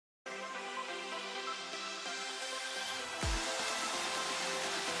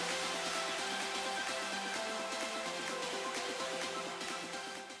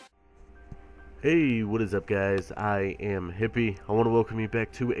Hey, what is up, guys? I am Hippie. I want to welcome you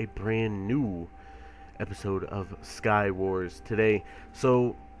back to a brand new episode of Sky Wars today.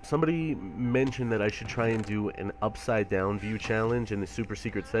 So, somebody mentioned that I should try and do an upside down view challenge in the super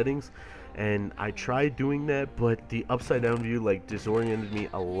secret settings, and I tried doing that, but the upside down view like disoriented me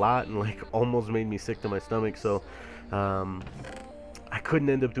a lot and like almost made me sick to my stomach. So, I couldn't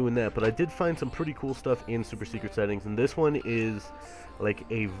end up doing that, but I did find some pretty cool stuff in super secret settings, and this one is like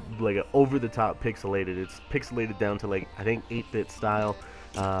a over the top pixelated. It's pixelated down to like I think 8-bit style.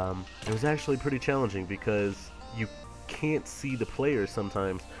 It was actually pretty challenging because you can't see the players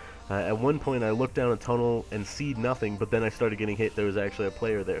sometimes. At one point I looked down a tunnel and see nothing, but then I started getting hit. There was actually a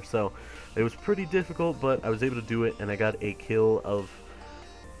player there, so it was pretty difficult, but I was able to do it, and I got a kill of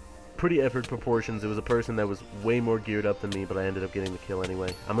pretty epic proportions. It was a person that was way more geared up than me, but I ended up getting the kill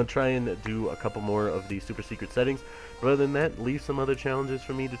anyway. I'm going to try and do a couple more of the super secret settings, but other than that, leave some other challenges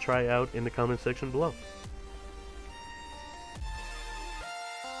for me to try out in the comment section below.